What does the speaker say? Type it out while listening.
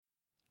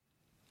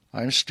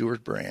I'm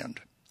Stewart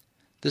Brand.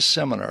 This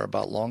seminar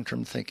about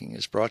long-term thinking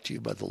is brought to you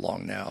by the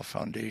Long Now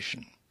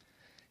Foundation.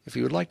 If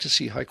you would like to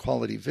see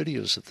high-quality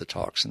videos of the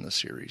talks in the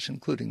series,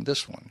 including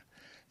this one,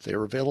 they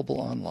are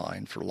available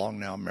online for Long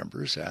Now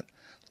members at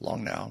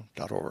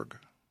longnow.org.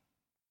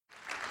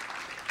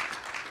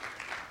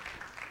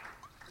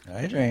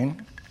 Hi,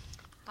 Jane.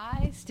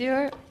 Hi,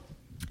 Stewart.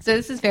 So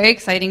this is very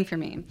exciting for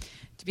me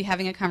to be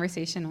having a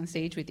conversation on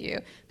stage with you,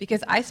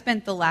 because I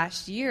spent the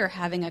last year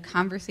having a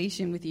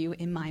conversation with you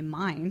in my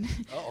mind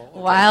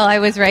while I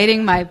was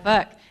writing my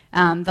book.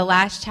 The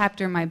last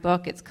chapter in my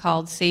book, it's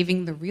called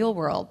Saving the Real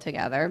World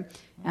Together,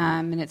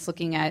 and it's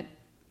looking at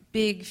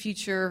big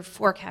future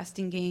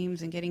forecasting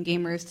games and getting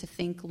gamers to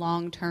think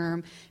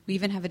long-term. We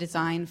even have a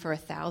design for a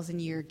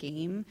 1,000-year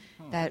game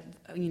that,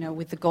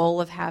 with the goal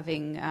of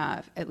having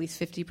at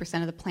least 50%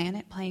 of the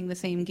planet playing the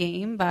same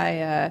game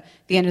by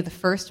the end of the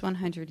first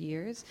 100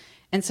 years.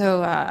 And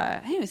so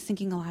I was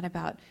thinking a lot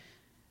about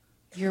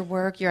your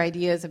work, your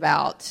ideas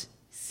about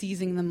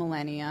seizing the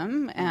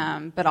millennium,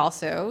 but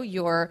also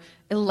your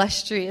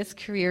illustrious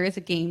career as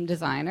a game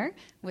designer,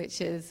 which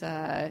is,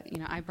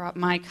 I brought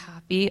my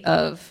copy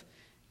of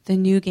the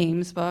New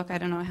Games book. I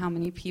don't know how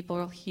many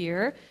people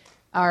here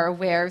are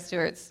aware of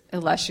Stewart's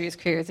illustrious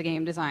career as a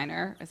game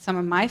designer. Some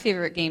of my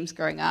favorite games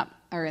growing up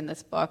are in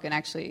this book, and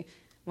actually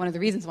one of the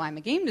reasons why I'm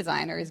a game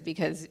designer is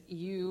because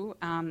you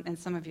and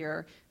some of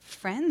your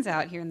friends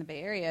out here in the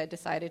Bay Area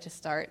decided to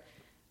start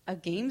a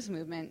games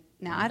movement.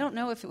 Now, I don't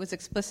know if it was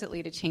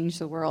explicitly to change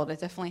the world. It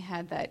definitely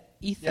had that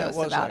ethos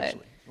about it.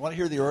 You want to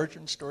hear the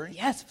origin story?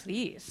 Yes,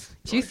 please.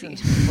 Juicy.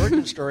 The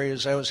origin story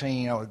is I was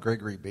hanging out with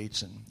Gregory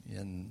Bateson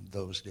in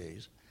those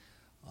days.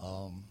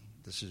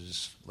 This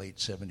is late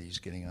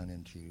 70s, getting on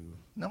into,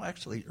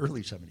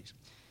 early 70s.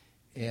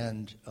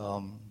 And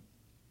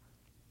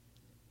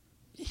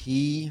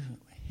he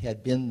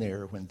had been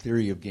there when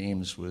Theory of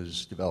Games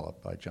was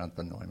developed by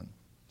Jonathan Neumann.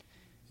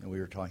 And we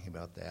were talking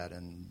about that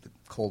and the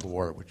Cold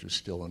War, which was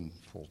still in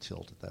full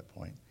tilt at that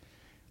point.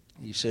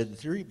 He said, the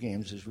Theory of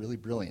Games is really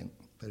brilliant,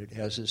 but it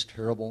has this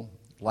terrible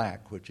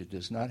lack, which it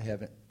does not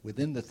have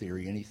within the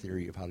theory any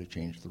theory of how to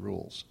change the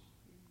rules.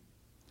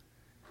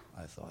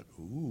 I thought,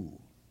 ooh.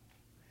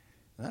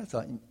 And I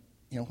thought,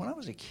 when I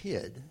was a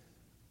kid,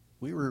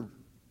 we were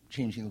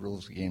changing the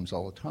rules of games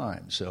all the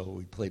time. So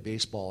we'd play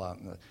baseball out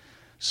in the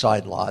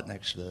side lot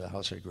next to the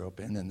house I grew up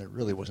in, and there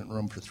really wasn't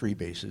room for 3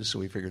 bases, so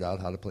we figured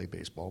out how to play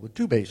baseball with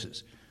 2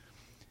 bases.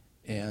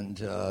 And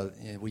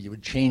we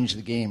would change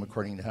the game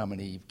according to how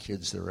many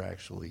kids there were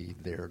actually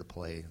there to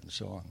play and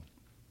so on.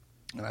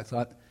 And I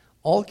thought,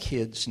 all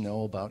kids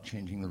know about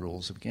changing the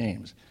rules of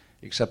games,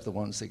 except the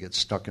ones that get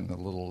stuck in the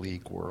Little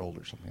League world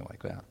or something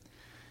like that.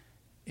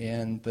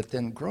 But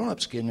then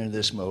grown-ups get into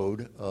this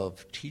mode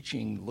of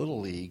teaching Little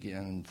League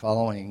and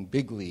following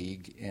Big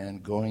League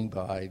and going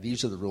by,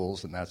 these are the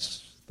rules and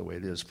that's the way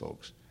it is,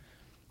 folks.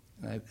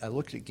 And I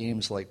looked at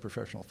games like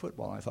professional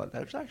football and I thought,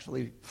 there's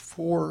actually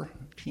 4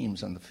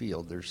 teams on the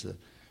field. There's the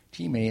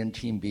Team A and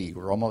Team B, who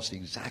are almost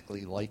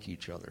exactly like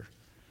each other.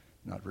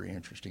 Not very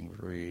interesting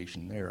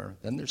variation there.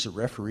 Then there's the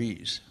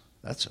referees.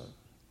 That's a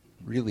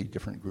really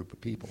different group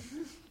of people.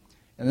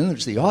 And then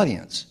there's the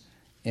audience.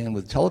 And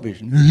with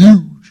television, a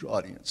huge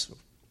audience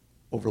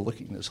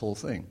overlooking this whole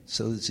thing.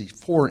 So there's these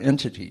 4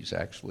 entities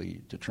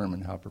actually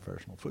determine how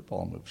professional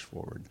football moves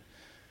forward.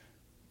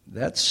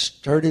 That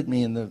started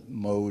me in the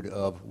mode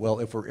of,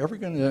 well, if we're ever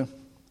going to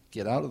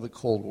get out of the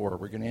Cold War,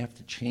 we're going to have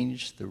to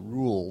change the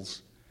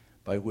rules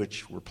by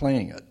which we're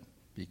playing it,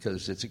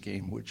 because it's a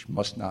game which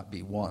must not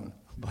be won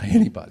by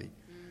anybody.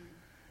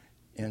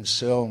 And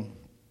so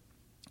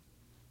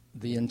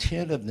the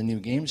intent of the New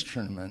Games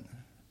tournament,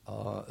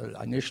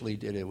 I initially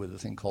did it with a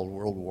thing called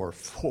World War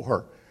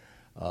IV.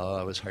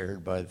 I was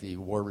hired by the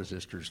War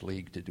Resisters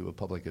League to do a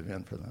public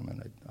event for them,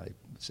 and I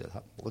said,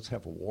 let's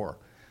have a war.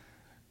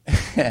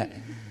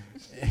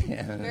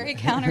 Very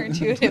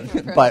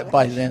counterintuitive.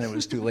 By then, it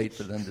was too late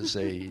for them to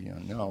say,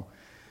 no.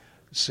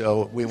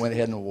 So we went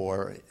ahead in a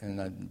war,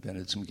 and I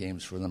invented some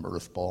games for them,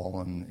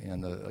 Earthball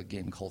and a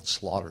game called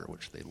Slaughter,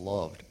 which they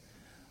loved.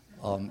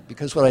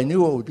 Because what I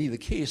knew what would be the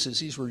case is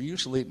these were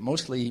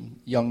mostly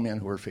young men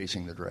who were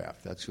facing the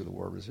draft. That's who the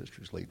War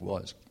Resisters League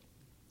was,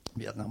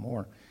 Vietnam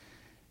War.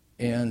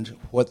 And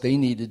what they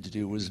needed to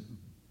do was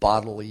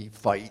bodily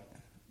fight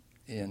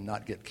and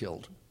not get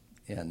killed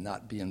and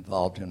not be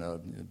involved in a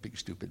big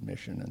stupid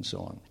mission and so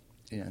on.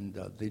 And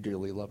they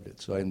dearly loved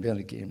it. So I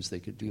invented games they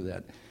could do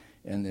that.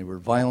 And they were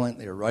violent.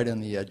 They were right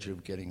on the edge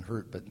of getting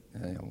hurt. But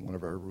one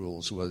of our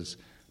rules was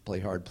play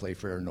hard, play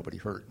fair, nobody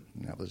hurt.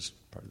 And that was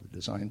part of the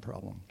design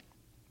problem.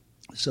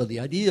 So the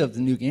idea of the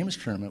New Games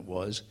tournament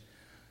was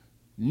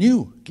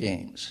new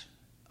games.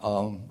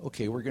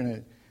 Okay, we're going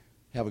to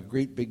have a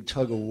great big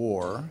tug of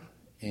war,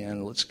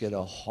 and let's get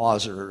a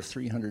hawser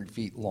 300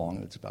 feet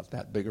long. It's about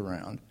that big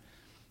around.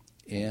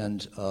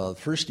 And the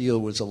first deal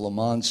was a Le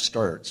Mans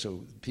start.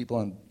 So people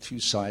on 2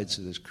 sides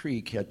of this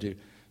creek had to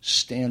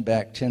stand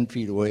back 10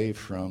 feet away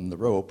from the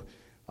rope.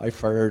 I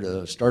fired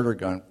a starter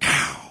gun,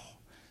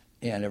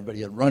 and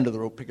everybody had to run to the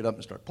rope, pick it up,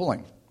 and start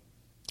pulling.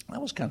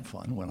 That was kind of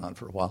fun. Went on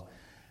for a while.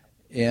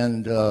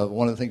 And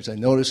one of the things I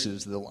noticed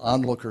is the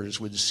onlookers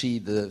would see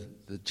the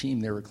team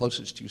they were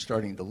closest to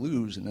starting to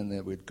lose, and then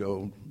they would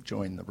go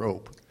join the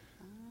rope.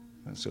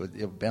 And so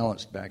it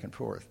balanced back and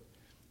forth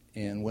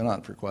and went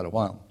on for quite a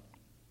while.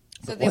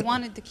 So they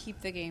wanted to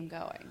keep the game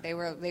going. They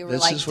were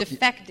like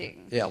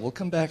defecting. Yeah, we'll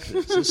come back to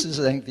this. This is,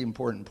 I think, the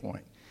important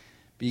point.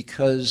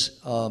 Because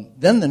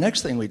then the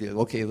next thing we did,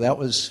 okay, that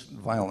was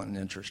violent and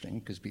interesting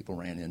because people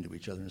ran into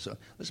each other. And so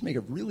let's make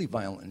it really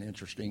violent and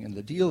interesting. And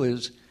the deal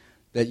is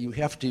that you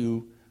have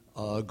to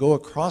go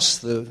across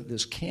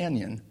this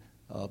canyon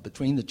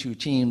between the two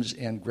teams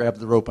and grab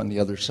the rope on the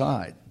other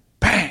side.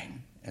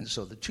 Bang! And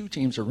so the two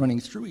teams are running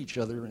through each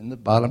other in the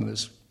bottom of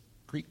this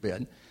creek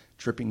bed,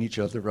 tripping each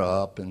other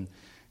up and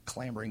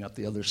clambering up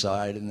the other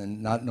side, and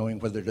then not knowing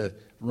whether to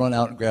run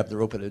out and grab the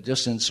rope at a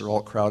distance or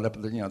all crowd up.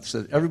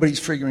 So everybody's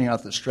figuring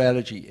out the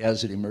strategy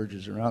as it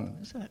emerges around them.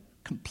 It's a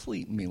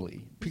complete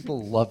melee.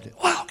 People loved it.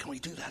 Wow, can we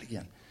do that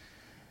again?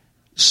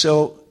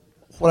 So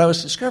what I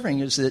was discovering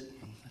is that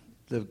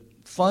the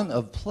fun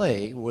of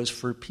play was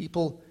for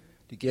people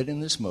to get in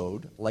this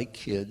mode, like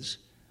kids,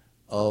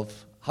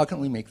 of how can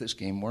we make this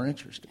game more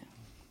interesting?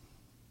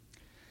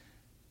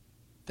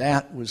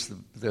 That was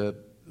the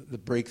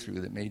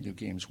breakthrough that made new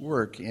games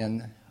work,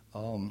 and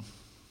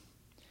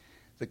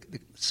the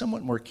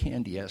somewhat more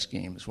candy-ass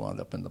games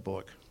wound up in the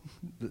book.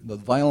 The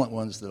violent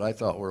ones that I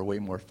thought were way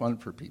more fun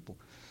for people,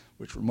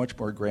 which were much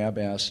more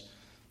grab-ass.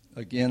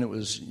 Again, it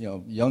was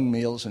young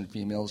males and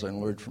females. I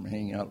learned from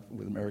hanging out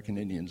with American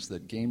Indians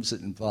that games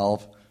that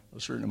involve a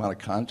certain amount of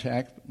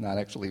contact, not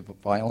actually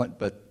violent,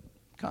 but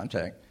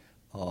contact,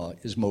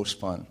 is most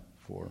fun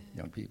for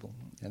young people,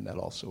 and that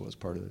also was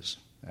part of this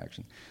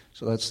action.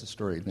 So that's the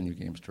story of the New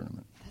Games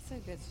Tournament. That's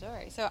a good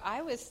story. So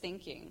I was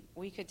thinking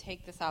we could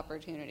take this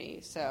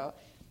opportunity. So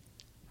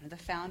one of the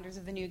founders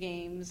of the New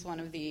Games, one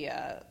of the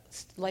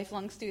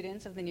lifelong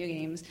students of the New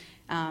Games,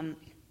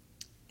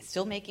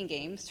 still making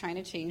games, trying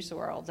to change the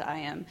world, I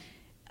am,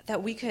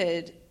 that we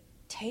could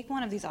take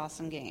one of these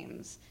awesome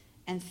games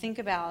and think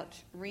about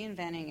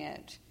reinventing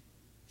it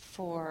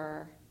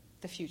for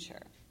the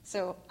future.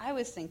 So I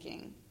was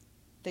thinking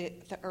the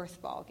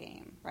earth ball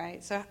game,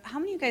 right? So how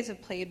many of you guys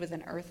have played with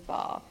an earth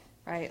ball,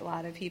 right? A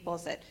lot of people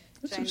said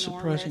that's a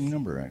surprising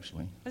number,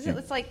 actually.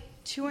 It's like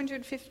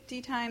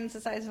 250 times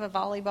the size of a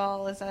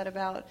volleyball. Is that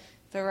about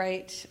the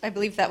right? I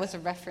believe that was a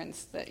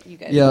reference that you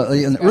guys. Yeah,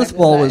 an earth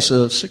ball was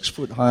a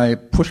 6-foot-high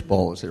push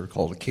ball, as they were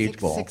called, a cage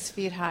ball. 6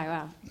 feet high,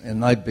 wow. And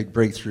my big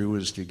breakthrough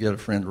was to get a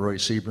friend, Roy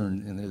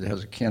Seaburn, and it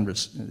has a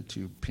canvas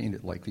to paint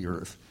it like the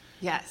earth.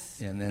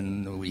 Yes. And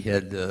then we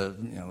had,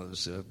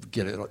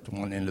 get it to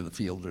one end of the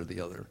field or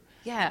the other.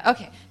 Yeah,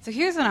 okay. So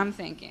here's what I'm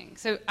thinking.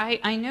 So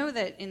I know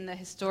that in the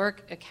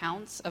historic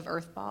accounts of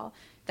Earthball,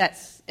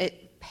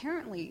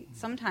 apparently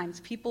sometimes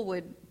people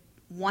would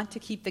want to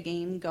keep the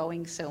game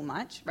going so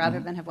much rather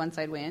than have one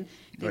side win.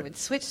 They would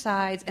switch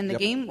sides. And the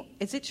game,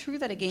 is it true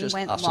that a game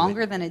went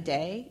longer than a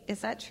day?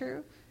 Is that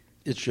true?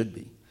 It should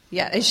be.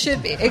 Yeah, it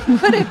should be. It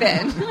could have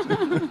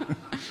been.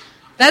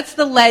 That's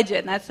the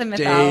legend. That's the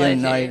mythology. Day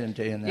and night and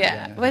day and night.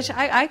 Yeah, which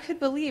I could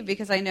believe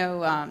because I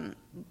know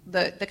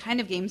the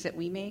kind of games that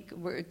we make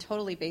were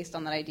totally based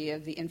on that idea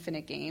of the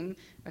infinite game.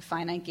 Or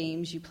finite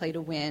games you play to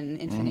win,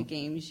 infinite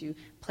games you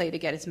play to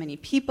get as many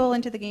people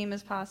into the game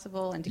as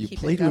possible and to keep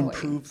it going. You play to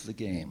improve the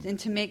game. And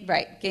to make,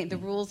 the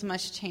rules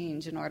must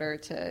change in order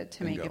to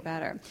make it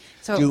better.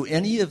 So, do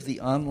any of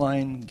the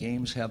online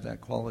games have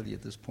that quality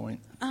at this point?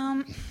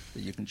 That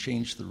you can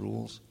change the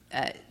rules?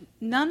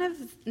 None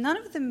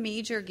of the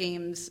major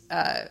games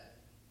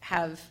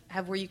have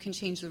where you can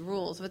change the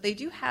rules. What they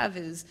do have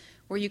is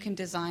where you can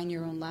design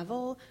your own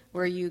level,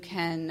 where you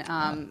can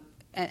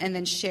and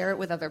then share it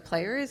with other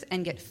players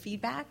and get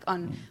feedback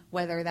on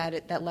whether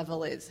that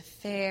level is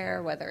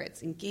fair, whether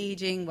it's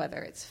engaging, whether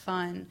it's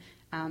fun.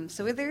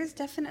 So there's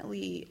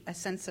definitely a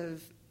sense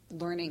of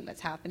learning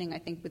that's happening, I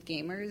think, with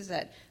gamers,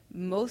 that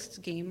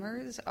most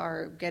gamers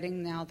are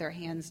getting now their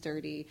hands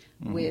dirty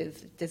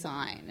with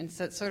design. And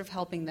so it's sort of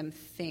helping them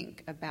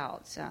think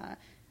about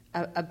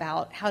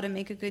how to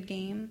make a good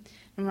game.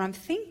 And what I'm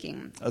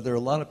thinking... Are there a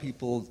lot of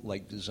people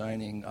like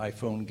designing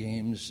iPhone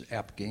games,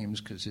 app games,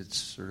 because it's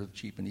sort of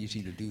cheap and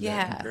easy to do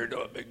that compared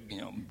to a big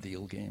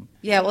deal game?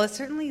 Yeah, well, it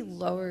certainly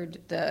lowered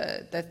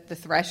the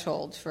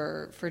threshold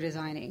for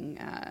designing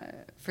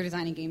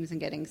games and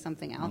getting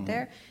something out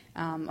there.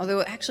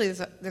 Although actually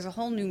there's a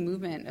whole new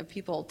movement of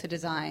people to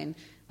design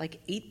like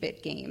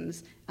 8-bit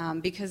games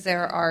because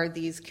there are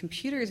these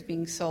computers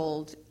being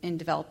sold in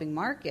developing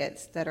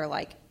markets that are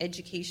like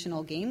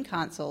educational game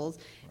consoles,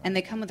 and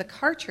they come with a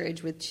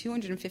cartridge with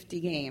 250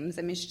 games.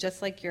 I mean, it's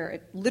just like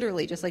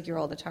literally just like your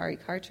old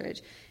Atari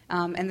cartridge.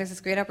 And there's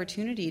this great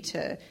opportunity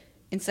to,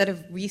 instead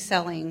of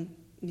reselling,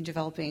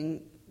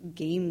 developing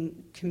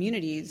game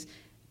communities,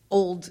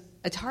 old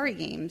Atari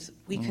games,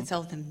 we could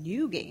sell them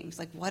new games.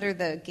 Like, what are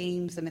the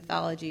games, the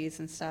mythologies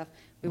and stuff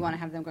we want to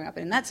have them going up?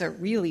 And that's a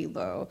really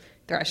low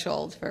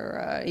threshold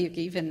for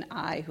even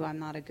I, who I'm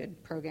not a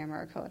good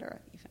programmer or coder,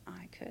 even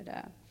I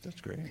That's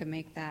great. Could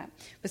make that.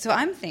 But so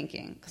I'm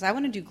thinking, because I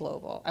want to do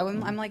global.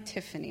 I'm like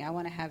Tiffany. I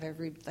want to have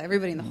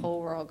everybody in the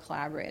whole world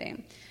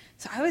collaborating.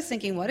 So I was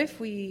thinking, what if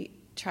we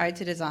tried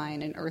to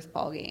design an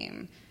Earthball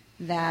game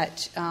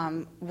that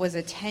was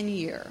a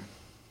 10-year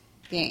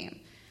game?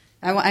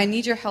 I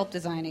need your help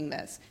designing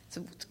this.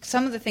 So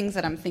some of the things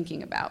that I'm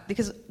thinking about,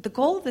 because the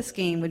goal of this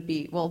game would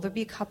be, well, there'd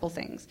be a couple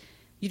things.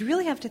 You'd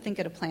really have to think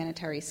at a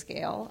planetary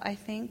scale, I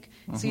think.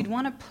 Mm-hmm. So you'd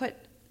want to put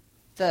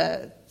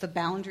the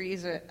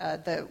boundaries or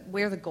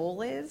where the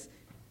goal is,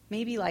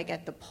 maybe like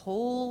at the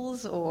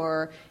poles,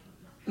 or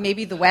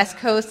maybe the West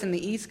Coast and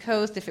the East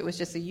Coast if it was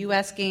just a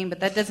U.S. game, but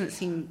that doesn't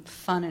seem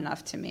fun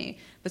enough to me.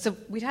 But so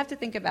we'd have to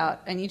think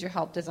about, I need your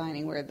help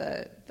designing where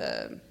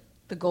the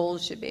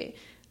goals should be.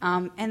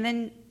 And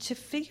then to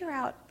figure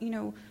out,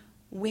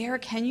 where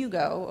can you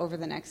go over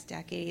the next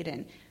decade,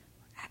 and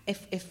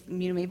if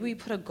maybe we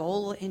put a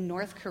goal in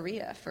North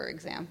Korea, for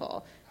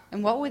example,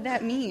 and what would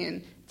that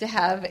mean to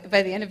have,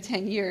 by the end of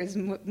 10 years,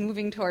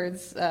 moving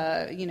towards,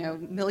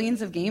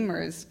 millions of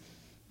gamers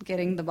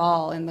getting the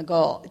ball in the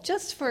goal?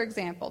 Just for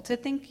example, to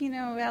think,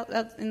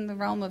 out in the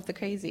realm of the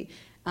crazy.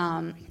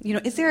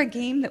 Is there a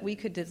game that we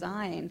could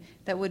design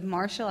that would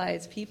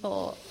martialize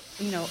people,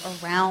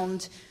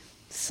 around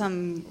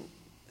some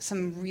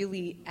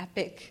really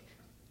epic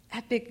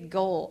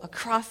goal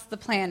across the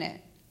planet,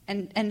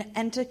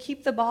 and to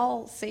keep the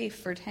ball safe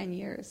for 10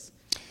 years?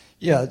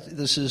 Yeah,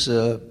 this is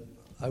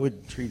I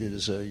would treat it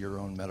as your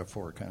own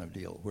metaphor kind of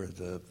deal, where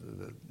the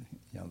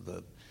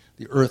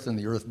Earth and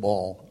the Earth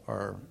ball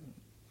are,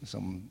 in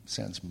some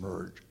sense,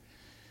 merge.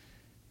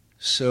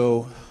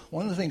 So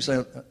one of the things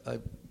I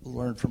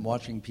learned from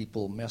watching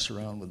people mess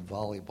around with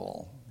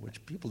volleyball,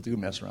 which people do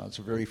mess around. It's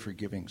a very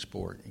forgiving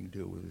sport. You can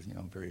do it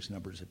with various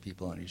numbers of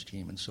people on each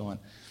team and so on.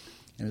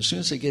 And as soon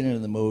as they get into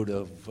the mode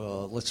of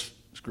let's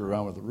screw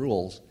around with the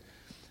rules,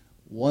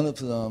 one of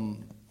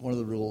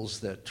the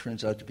rules that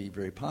turns out to be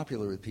very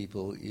popular with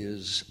people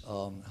is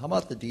how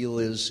about the deal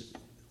is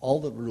all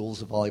the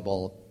rules of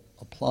volleyball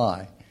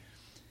apply,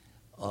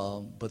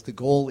 but the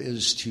goal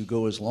is to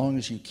go as long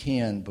as you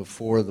can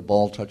before the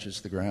ball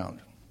touches the ground.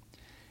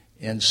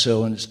 And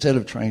so instead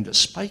of trying to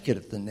spike it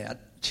at the net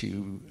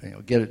to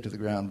get it to the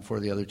ground before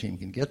the other team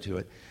can get to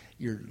it,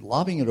 you're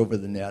lobbing it over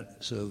the net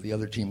so the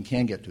other team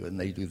can get to it, and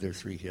they do their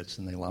 3 hits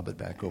and they lob it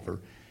back over.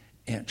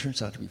 And it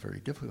turns out to be very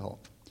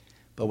difficult.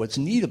 But what's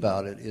neat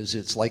about it is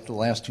it's like the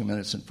last 2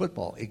 minutes in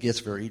football. It gets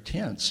very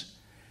tense.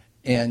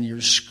 And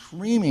you're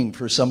screaming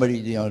for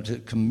somebody to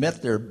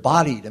commit their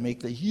body to make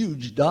the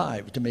huge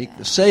dive, to make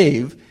the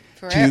save,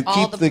 to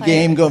keep the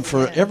game going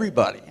for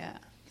everybody. Yeah.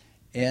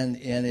 And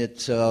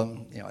it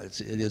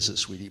is a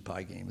sweetie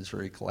pie game. It's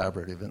very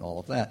collaborative and all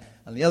of that.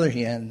 On the other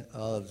hand,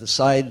 the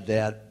side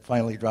that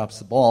finally drops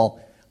the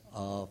ball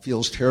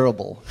feels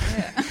terrible.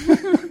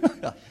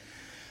 Yeah.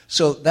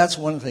 So that's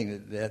one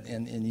thing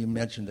and you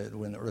mentioned that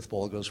when the Earth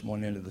ball goes from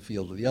one end of the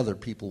field to the other,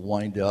 people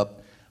wind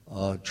up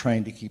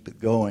trying to keep it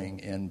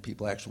going, and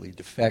people actually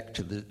defect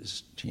to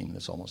this team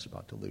that's almost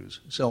about to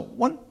lose. So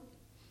one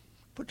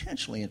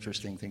potentially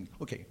interesting thing.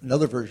 Okay,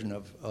 another version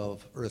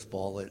of Earth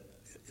ball that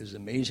is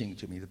amazing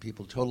to me that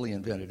people totally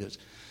invented is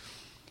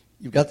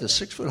you've got this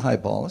 6-foot-high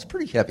ball. It's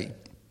pretty heavy.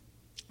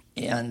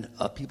 And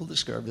people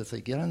discovered that if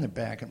they get on their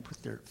back and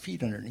put their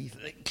feet underneath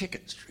it, they can kick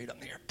it straight up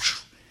in the air.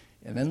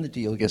 And then the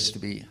deal gets to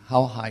be,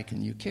 how high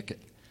can you kick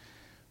it?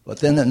 But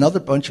then another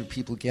bunch of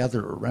people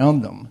gather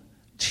around them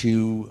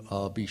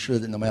to be sure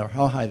that no matter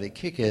how high they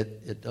kick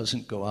it, it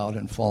doesn't go out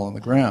and fall on the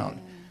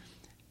ground.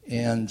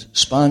 And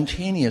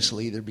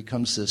spontaneously, there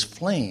becomes this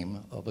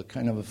flame of a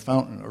kind of a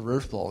fountain of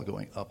earth ball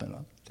going up and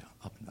down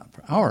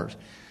for hours.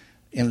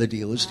 And the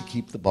deal is to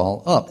keep the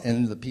ball up.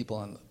 And the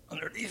people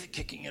underneath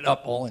kicking it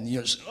up all in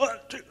unison, 1,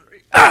 2,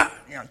 3,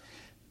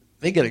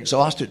 they get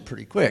exhausted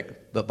pretty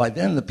quick. But by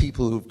then, the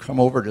people who've come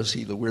over to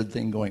see the weird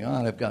thing going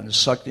on have gotten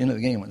sucked into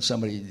the game. When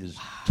somebody is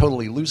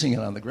totally losing it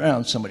on the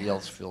ground, somebody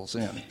else fills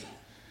in.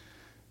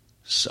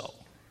 So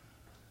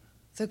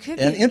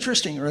an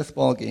interesting earth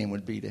ball game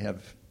would be to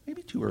have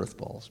maybe 2 earth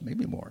balls,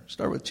 maybe more.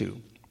 Start with 2.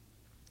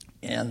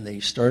 And they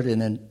start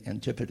in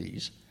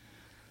antipodes,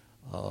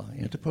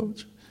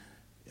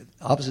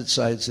 opposite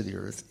sides of the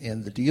earth.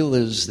 And the deal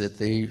is that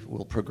they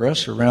will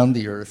progress around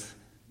the earth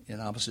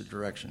in opposite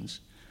directions.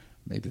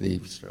 Maybe they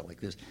start like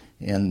this,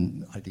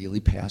 and ideally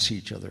pass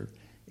each other.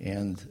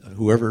 And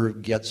whoever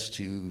gets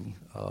to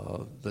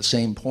the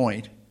same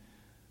point,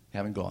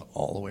 having gone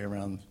all the way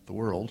around the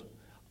world,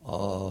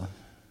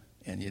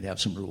 and you'd have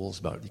some rules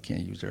about you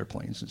can't use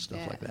airplanes and stuff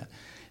like that.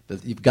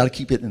 But you've got to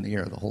keep it in the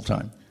air the whole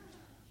time.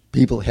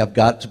 People have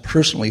got to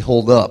personally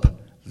hold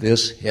up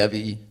this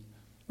heavy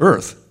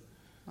earth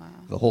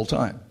the whole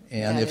time.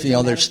 And if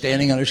they're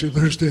standing on a ship,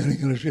 they're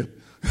standing on a ship.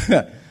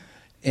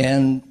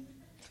 And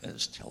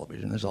there's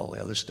television, there's all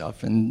the other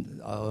stuff,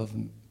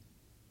 and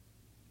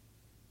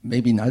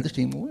maybe neither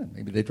team will win.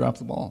 Maybe they drop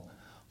the ball.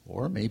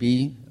 Or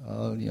maybe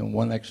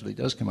one actually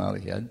does come out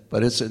ahead.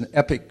 But it's an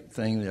epic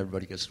thing that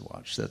everybody gets to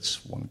watch.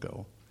 That's one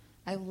go.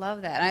 I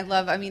love that.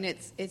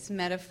 It's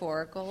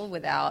metaphorical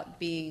without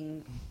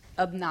being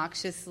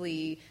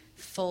obnoxiously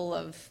full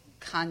of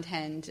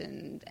content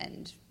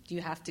and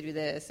you have to do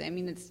this. I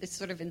mean, it's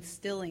sort of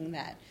instilling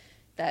that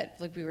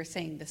like we were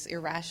saying, this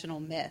irrational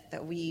myth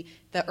that the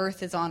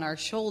earth is on our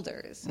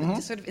shoulders, and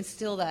to sort of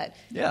instill that.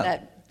 Yeah.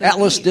 That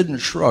Atlas didn't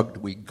shrug,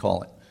 we'd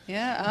call it.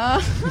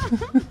 Yeah.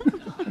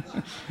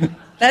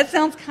 That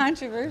sounds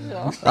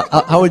controversial.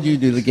 How would you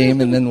do the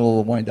game, and then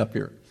we'll wind up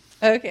here?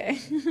 Okay.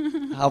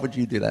 How would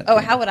you do that? Oh,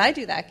 how would I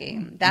do that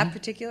game? That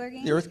particular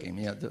game? The Earth game,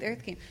 yeah. The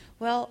Earth game.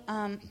 Well,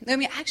 I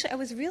mean, actually, I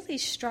was really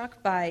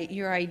struck by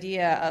your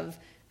idea of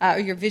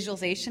your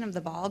visualization of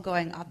the ball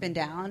going up and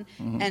down.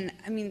 And,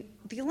 I mean,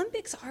 the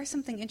Olympics are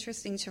something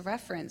interesting to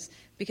reference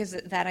because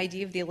that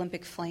idea of the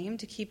Olympic flame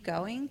to keep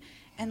going.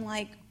 And,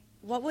 like,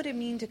 what would it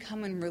mean to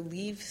come and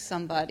relieve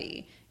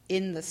somebody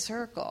in the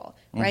circle,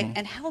 right?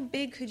 And how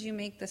big could you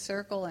make the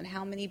circle, and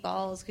how many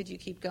balls could you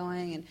keep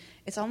going? And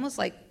it's almost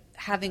like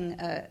having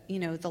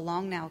the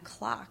long now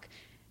clock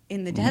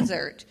in the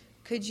desert.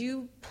 Could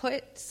you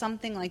put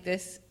something like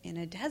this in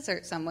a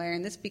desert somewhere,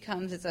 and this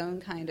becomes its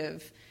own kind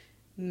of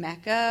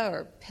mecca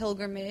or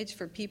pilgrimage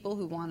for people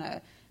who want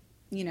to,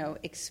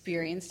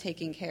 experience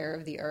taking care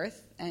of the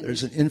earth? And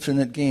there's an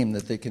infinite game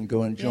that they can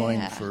go and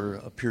join for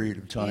a period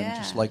of time,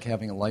 just like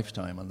having a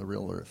lifetime on the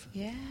real earth.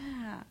 Yeah,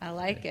 I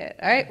like it.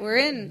 All right, we're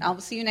in. I'll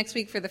see you next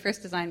week for the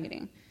first design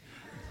meeting.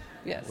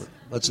 Yes.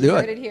 Let's do it.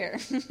 Heard it here.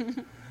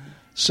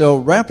 So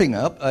wrapping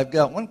up, I've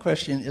got one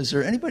question. Is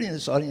there anybody in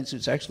this audience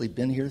who's actually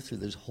been here through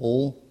this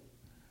whole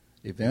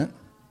event?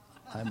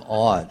 I'm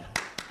awed.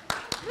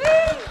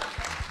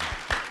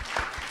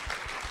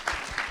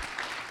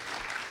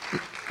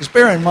 Just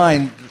bear in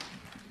mind,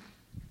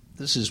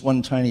 this is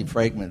one tiny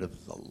fragment of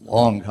a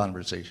long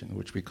conversation,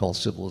 which we call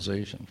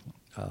civilization.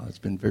 It's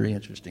been very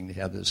interesting to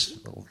have this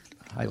little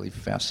highly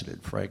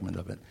faceted fragment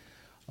of it.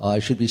 I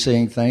should be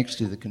saying thanks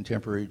to the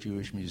Contemporary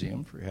Jewish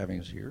Museum for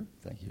having us here.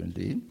 Thank you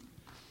indeed.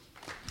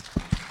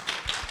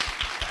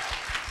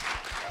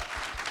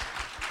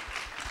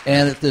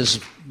 And at this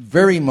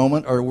very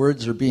moment, our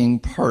words are being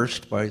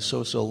parsed by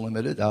So-So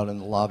Limited out in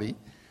the lobby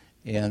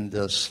and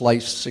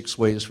sliced 6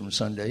 ways from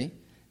Sunday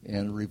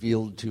and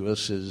revealed to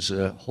us as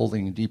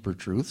holding deeper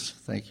truths.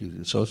 Thank you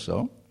to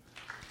So-So.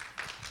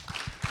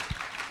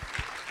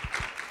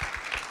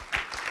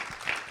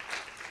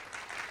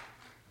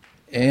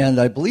 And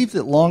I believe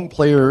that Long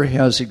Player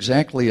has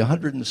exactly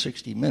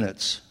 160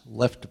 minutes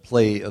left to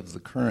play of the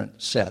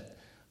current set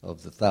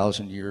of the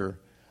 1,000-year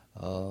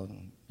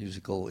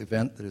musical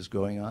event that is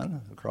going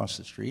on across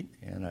the street,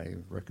 and I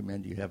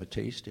recommend you have a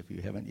taste if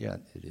you haven't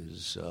yet. It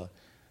is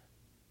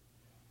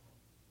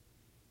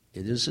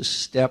a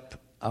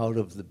step out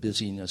of the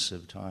busyness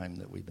of time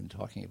that we've been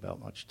talking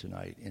about much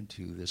tonight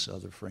into this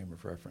other frame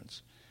of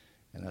reference,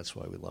 and that's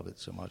why we love it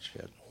so much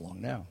at Long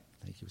Now.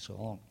 Thank you so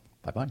long.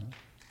 Bye-bye.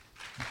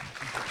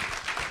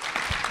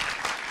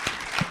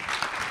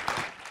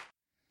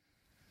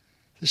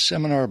 This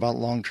seminar about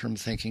long-term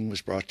thinking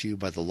was brought to you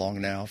by the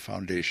Long Now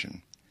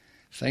Foundation.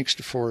 Thanks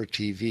to Fora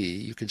TV,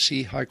 you can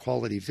see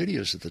high-quality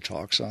videos of the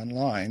talks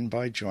online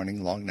by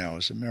joining Long Now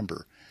as a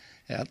member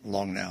at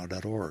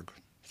longnow.org.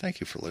 Thank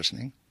you for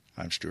listening.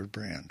 I'm Stewart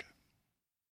Brand.